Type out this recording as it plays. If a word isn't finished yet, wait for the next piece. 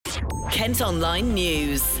Kent Online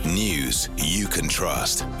News. News you can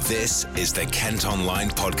trust. This is the Kent Online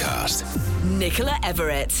Podcast. Nicola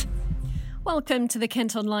Everett. Welcome to the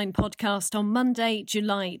Kent Online Podcast on Monday,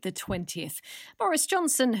 July the 20th. Boris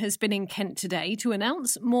Johnson has been in Kent today to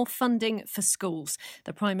announce more funding for schools.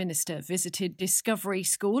 The Prime Minister visited Discovery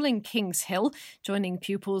School in Kings Hill, joining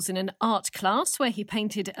pupils in an art class where he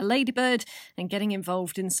painted a ladybird and getting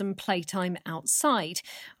involved in some playtime outside.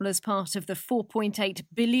 Well, as part of the £4.8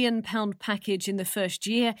 billion package in the first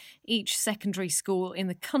year, each secondary school in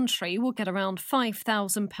the country will get around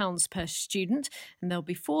 £5,000 per student, and there'll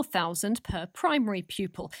be £4,000 per primary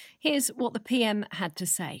pupil. Here's what the PM had to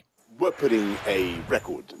say. We're putting a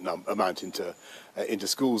record amount into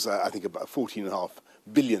schools, I think about £14.5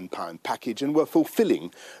 billion package, and we're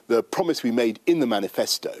fulfilling the promise we made in the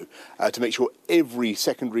manifesto to make sure every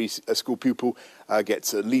secondary school pupil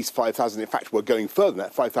gets at least £5,000. In fact, we're going further than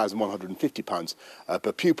that, £5,150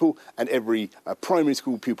 per pupil, and every primary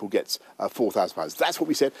school pupil gets £4,000. That's what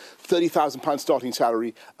we said, £30,000 starting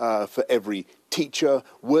salary for every teacher.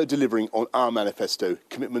 We're delivering on our manifesto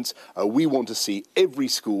commitments. We want to see every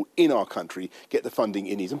school in our country get the funding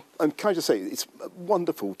it needs. And can I just say, it's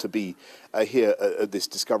wonderful to be here at this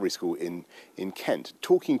Discovery School in Kent,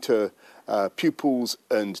 talking to pupils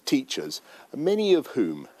and teachers, many of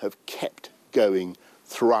whom have kept going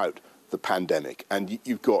throughout the pandemic. And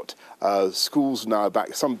you've got schools now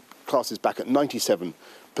back, some classes back at 97%,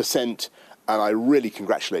 and I really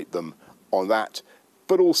congratulate them on that.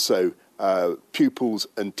 But also pupils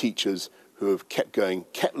and teachers who have kept going,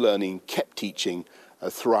 kept learning, kept teaching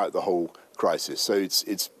throughout the whole crisis. So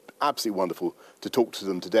it's absolutely wonderful to talk to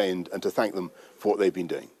them today and to thank them for what they've been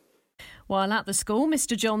doing. While at the school,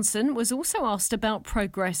 Mr Johnson was also asked about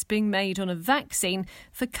progress being made on a vaccine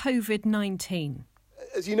for COVID-19.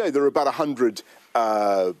 As you know, there are about 100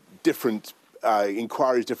 different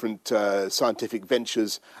inquiries, different scientific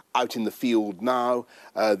ventures out in the field now.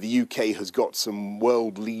 The UK has got some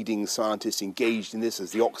world-leading scientists engaged in this,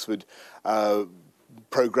 as the Oxford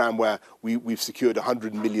programme, where we've secured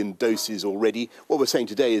 100 million doses already. What we're saying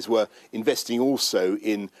today is we're investing also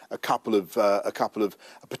in a couple of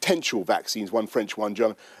potential vaccines, one French, one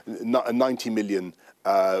German, 90 million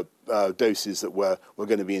doses that we're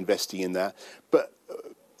going to be investing in there. But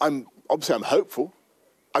I'm hopeful.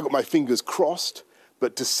 I got my fingers crossed,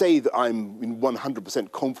 but to say that I'm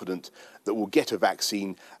 100% confident that we'll get a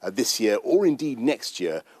vaccine this year or indeed next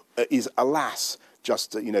year is, alas,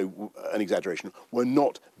 just an exaggeration. We're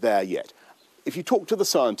not there yet. If you talk to the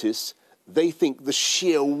scientists, they think the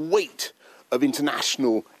sheer weight of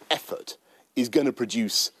international effort is going to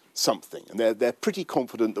produce something, and they're pretty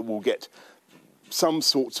confident that we'll get some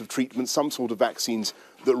sorts of treatments, some sort of vaccines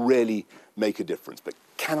that really make a difference. But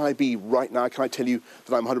can I be right now? Can I tell you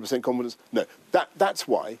that I'm 100% confident? No. That's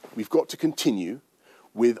why we've got to continue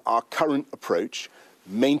with our current approach,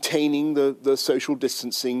 maintaining the social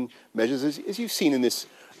distancing measures, as you've seen in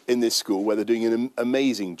this school, where they're doing an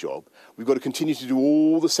amazing job. We've got to continue to do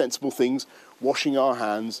all the sensible things, washing our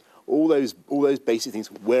hands, all those basic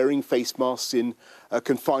things, wearing face masks in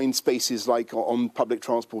confined spaces like on public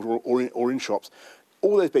transport or in shops,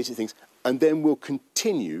 all those basic things, and then we'll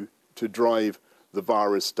continue to drive the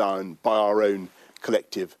virus down by our own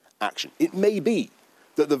collective action. It may be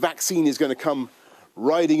that the vaccine is going to come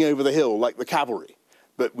riding over the hill like the cavalry,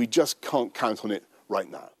 but we just can't count on it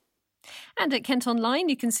right now. And at Kent Online,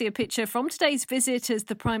 you can see a picture from today's visit as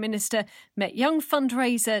the Prime Minister met young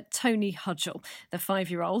fundraiser Tony Hudgell. The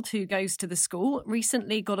 5-year-old who goes to the school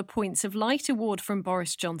recently got a Points of Light award from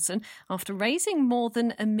Boris Johnson after raising more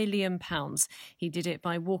than £1 million. He did it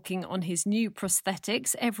by walking on his new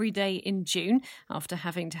prosthetics every day in June after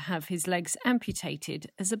having to have his legs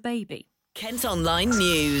amputated as a baby. Kent Online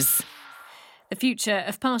News. The future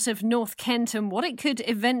of part of North Kent and what it could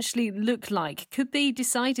eventually look like could be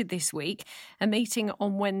decided this week. A meeting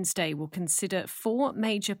on Wednesday will consider 4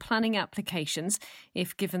 major planning applications.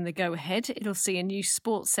 If given the go-ahead, it'll see a new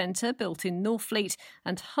sports centre built in Northfleet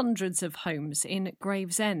and hundreds of homes in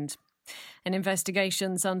Gravesend. An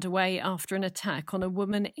investigation's underway after an attack on a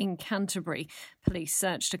woman in Canterbury. Police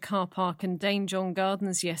searched a car park in Danejohn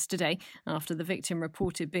Gardens yesterday after the victim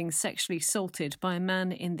reported being sexually assaulted by a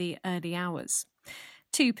man in the early hours.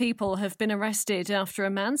 2 people have been arrested after a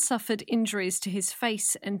man suffered injuries to his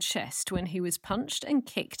face and chest when he was punched and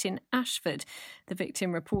kicked in Ashford. The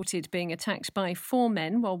victim reported being attacked by 4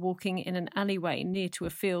 men while walking in an alleyway near to a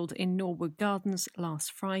field in Norwood Gardens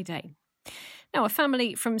last Friday. Now, a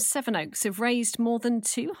family from Sevenoaks have raised more than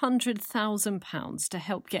 £200,000 to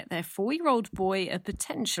help get their 4-year-old boy a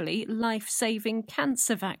potentially life-saving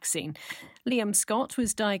cancer vaccine. Liam Scott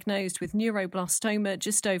was diagnosed with neuroblastoma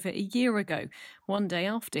just over a year ago, one day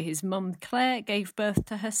after his mum Claire gave birth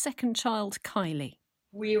to her second child, Kylie.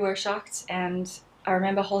 We were shocked, and I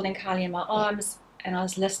remember holding Kylie in my arms and I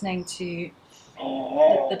was listening to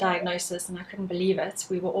the diagnosis, and I couldn't believe it.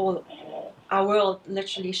 Our world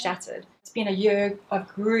literally shattered. It's been a year of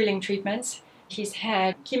grueling treatments. He's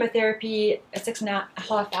had chemotherapy, a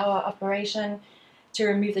 6.5-hour operation to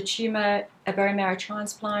remove the tumour, a bone marrow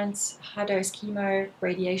transplant, high-dose chemo,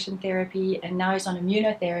 radiation therapy, and now he's on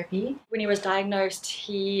immunotherapy. When he was diagnosed,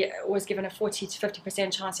 he was given a 40 to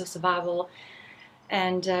 50% chance of survival,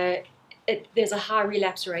 and there's a high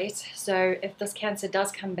relapse rate. So if this cancer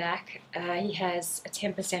does come back, he has a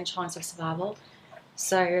 10% chance of survival.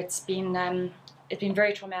 So it's been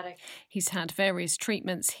very traumatic. He's had various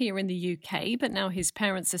treatments here in the UK, but now his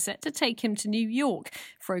parents are set to take him to New York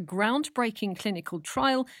for a groundbreaking clinical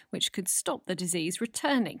trial which could stop the disease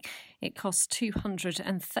returning. It costs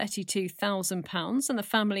 £232,000 and the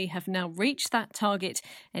family have now reached that target.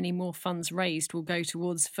 Any more funds raised will go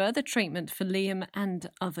towards further treatment for Liam and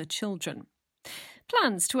other children.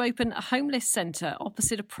 Plans to open a homeless centre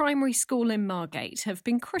opposite a primary school in Margate have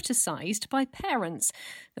been criticised by parents.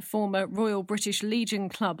 The former Royal British Legion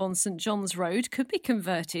Club on St John's Road could be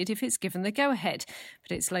converted if it's given the go-ahead,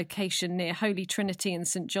 but its location near Holy Trinity and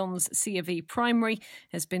St John's C of E Primary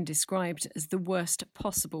has been described as the worst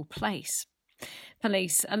possible place.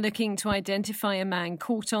 Police are looking to identify a man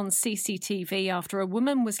caught on CCTV after a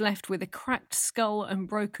woman was left with a cracked skull and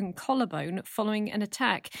broken collarbone following an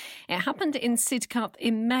attack. It happened in Sidcup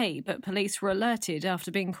in May, but police were alerted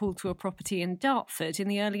after being called to a property in Dartford in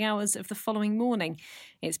the early hours of the following morning.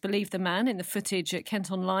 It's believed the man in the footage at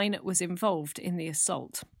Kent Online was involved in the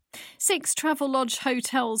assault. 6 Travelodge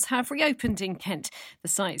hotels have reopened in Kent. The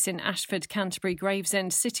sites in Ashford, Canterbury,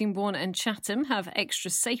 Gravesend, Sittingbourne and Chatham have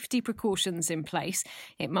extra safety precautions in place.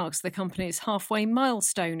 It marks the company's halfway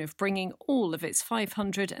milestone of bringing all of its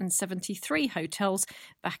 573 hotels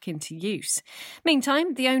back into use.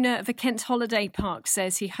 Meantime, the owner of a Kent holiday park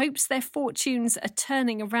says he hopes their fortunes are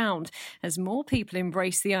turning around as more people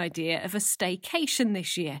embrace the idea of a staycation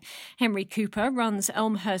this year. Henry Cooper runs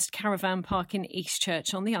Elmhurst Caravan Park in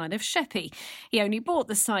Eastchurch on the Isle of Sheppey. He only bought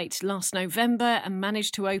the site last November and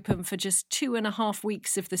managed to open for just 2.5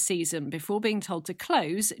 weeks of the season before being told to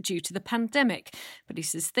close due to the pandemic. But he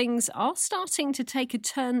says things are starting to take a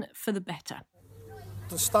turn for the better.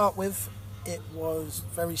 To start with, it was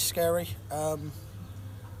very scary. None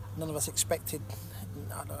of us expected,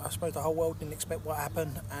 I suppose the whole world didn't expect what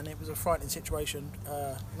happened, and it was a frightening situation,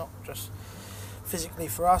 not just physically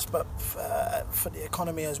for us, but for the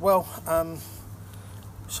economy as well.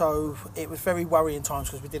 So it was very worrying times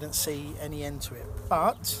because we didn't see any end to it.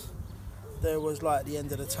 But there was light at the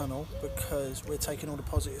end of the tunnel because we're taking all the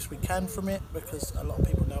positives we can from it, because a lot of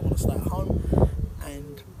people now want to stay at home,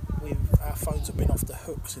 and our phones have been off the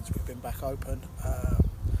hook since we've been back open.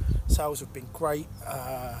 Sales have been great,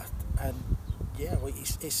 and yeah,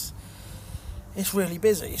 it's really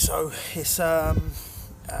busy. So it's the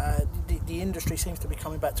industry seems to be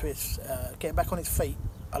coming back to getting back on its feet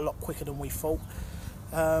a lot quicker than we thought.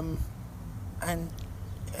 And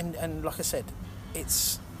like I said,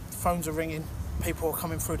 phones are ringing, people are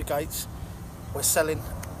coming through the gates, we're selling,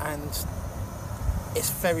 and it's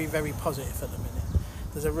very, very positive at the minute.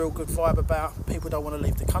 There's a real good vibe about. People don't want to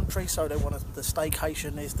leave the country, so the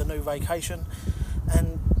staycation is the new vacation,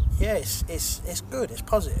 and yeah, it's good, it's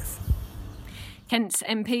positive. Kent's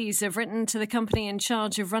MPs have written to the company in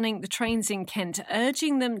charge of running the trains in Kent,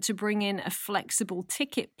 urging them to bring in a flexible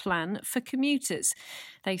ticket plan for commuters.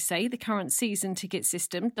 They say the current season ticket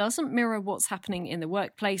system doesn't mirror what's happening in the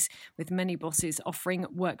workplace, with many bosses offering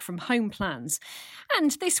work-from-home plans.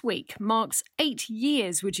 And this week marks 8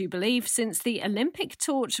 years, would you believe, since the Olympic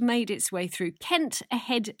torch made its way through Kent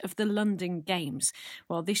ahead of the London Games.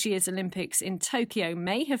 While this year's Olympics in Tokyo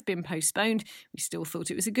may have been postponed, we still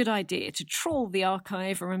thought it was a good idea to trawl the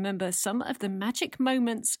archive and remember some of the magic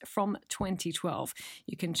moments from 2012.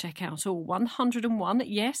 You can check out all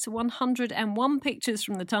 101 pictures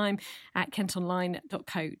from the time at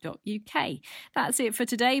kentonline.co.uk. That's it for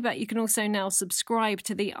today, but you can also now subscribe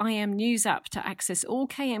to the IM News app to access all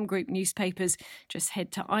KM Group newspapers. Just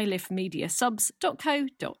head to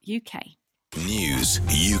iliffmediasubs.co.uk. News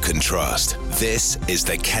you can trust. This is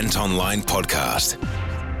the Kent Online Podcast.